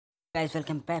Guys,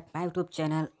 welcome back my YouTube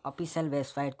channel, official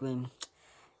website Gumin.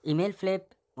 Email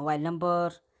flip, mobile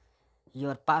number,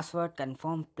 your password,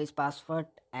 confirm please password,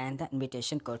 and the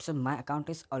invitation code. So my account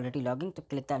is already logging. To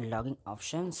click the login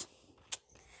options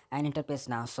and interface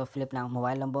now. So flip now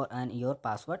mobile number and your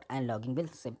password and login will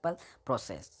simple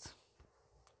process.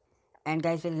 And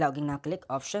guys, will logging now. Click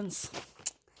options.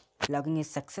 Login is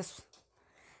success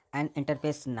and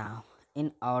interface now.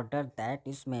 In order that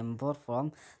is member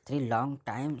from 3 long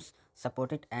times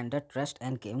supported and the trust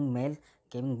and giving mail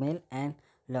and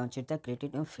launch it the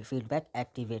created feedback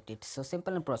activated. So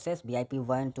simple and process VIP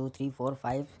 1 2 3 4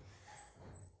 5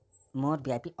 more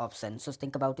VIP options. So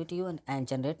think about it you and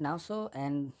generate now. So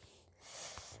and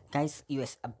guys,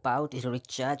 US about is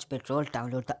recharge petrol,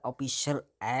 download the official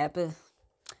app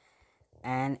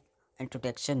and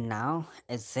introduction now,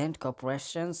 agent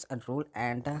corporations and rule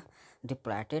and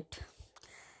departed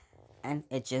and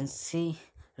agency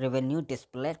revenue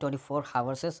display 24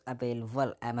 hours is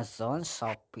available Amazon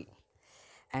Shopee.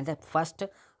 And the first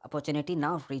opportunity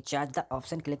now, recharge the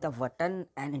option, click the button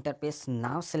and interface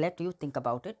now, select you think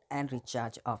about it and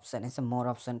recharge option. And some more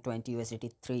option, 20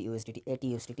 USDT, 3 USDT,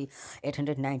 80 USDT,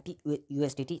 890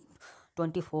 USDT,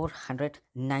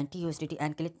 2490 USDT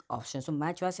and click option. So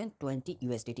my choice in 20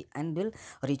 USDT and will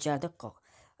recharge the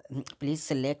please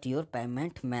select your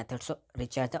payment method. So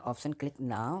recharge the option, click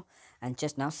now and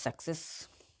just now success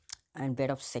and wait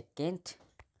of second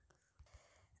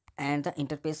and the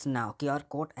interface now, QR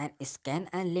code and scan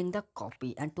and link the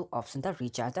copy and two options, the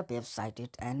recharge the website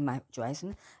it and my choice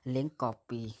in link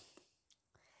copy.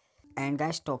 And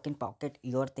guys, token pocket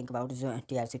your think about is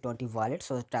TRC20 wallet.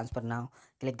 So transfer now,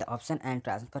 click the option and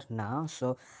transfer now.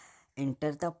 So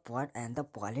enter the port and the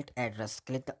wallet address,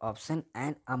 click the option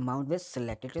and amount will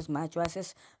select it is my choice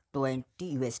is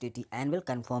 20 USDT and will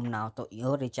confirm now. So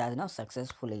your recharge now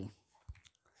successfully.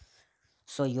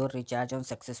 So your recharge on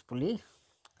successfully.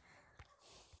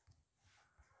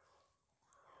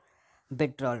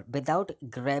 Withdrawal without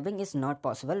grabbing is not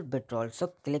possible. Withdrawal,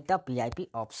 so click the VIP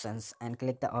options and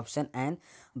click the option and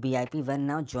VIP one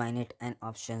now join it and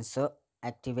option, so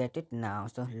activate it now.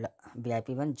 So VIP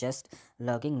one just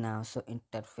logging now. So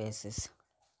interfaces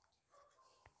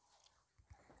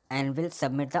and will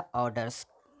submit the orders,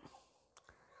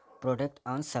 product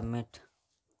on submit,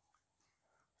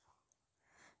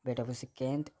 wait of a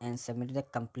second and submit the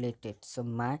completed. So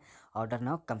my order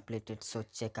now completed. So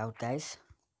check out guys.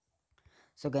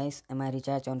 So guys, my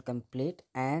recharge on complete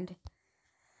and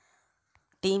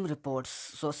team reports,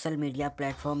 social media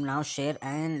platform now share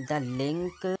and the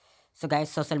link. So guys,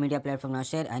 social media platform now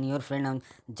share and your friend now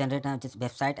generate now this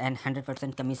website and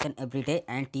 100% commission every day.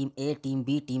 And team A, team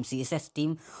B, team C is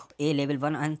team A level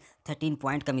 1 and 13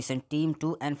 point commission, team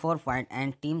 2 and 4 point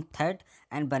and team third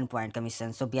and 1 point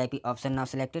commission. So VIP option now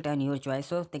selected and your choice.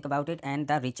 So think about it and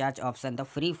the recharge option, the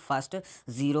free first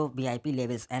 0 VIP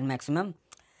levels and maximum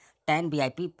 10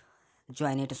 VIP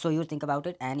join it. So you think about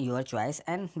it and your choice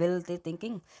and will they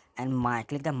thinking and my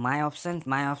click the my options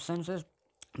is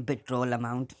withdrawal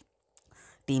amount,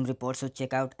 team report. So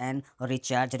check out and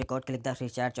recharge record, click the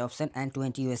recharge option and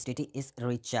 20 USDT is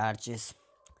recharges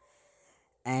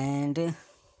and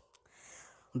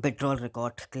withdrawal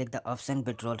record, click the option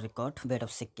withdrawal record, wait a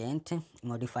second,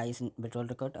 modifies withdrawal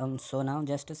record. So now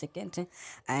just a second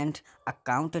and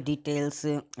account details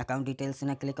and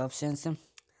click options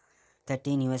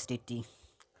 13 USDT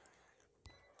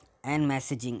and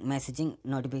messaging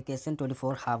notification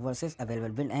 24 hours is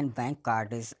available and bank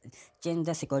card is change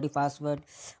the security password,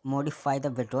 modify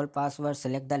the withdrawal password,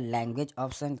 select the language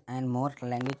option and more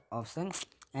language option,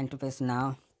 interface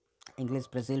now English,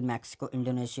 Brazil, Mexico,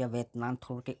 Indonesia, Vietnam,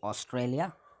 Turkey,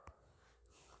 Australia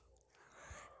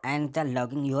and the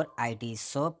logging your ID.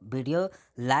 So video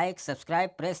like,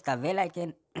 subscribe, press the bell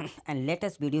icon and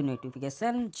latest video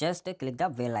notification just click the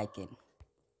bell icon.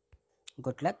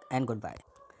 Good luck and goodbye.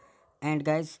 And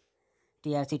guys,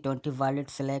 TRC20 wallet,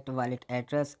 select wallet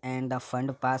address and the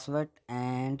fund password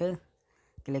and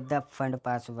click the fund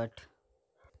password.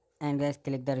 And guys,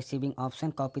 click the receiving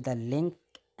option, copy the link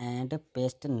and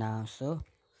paste now. So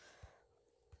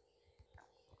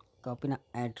copy the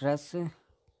address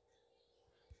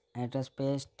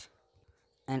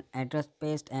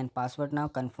paste and password now,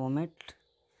 confirm it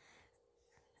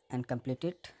and complete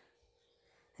it.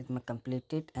 It may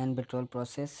complete it and withdrawal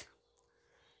process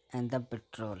and the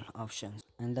withdrawal options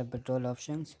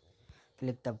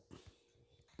click the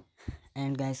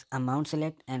and guys, amount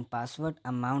select and password,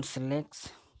 amount selects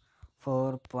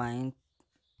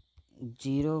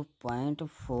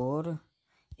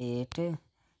 4.0.48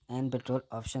 and withdrawal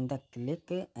option the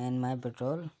click and my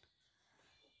withdrawal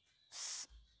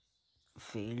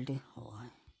field.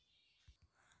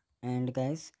 And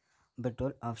guys,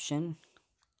 withdrawal option,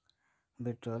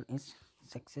 withdrawal is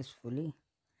successfully,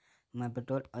 my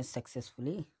withdrawal is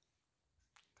successfully.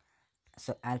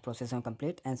 So I'll process on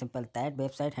complete, and simple that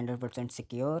website 100%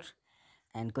 secure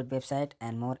and good website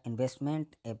and more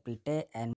investment every day and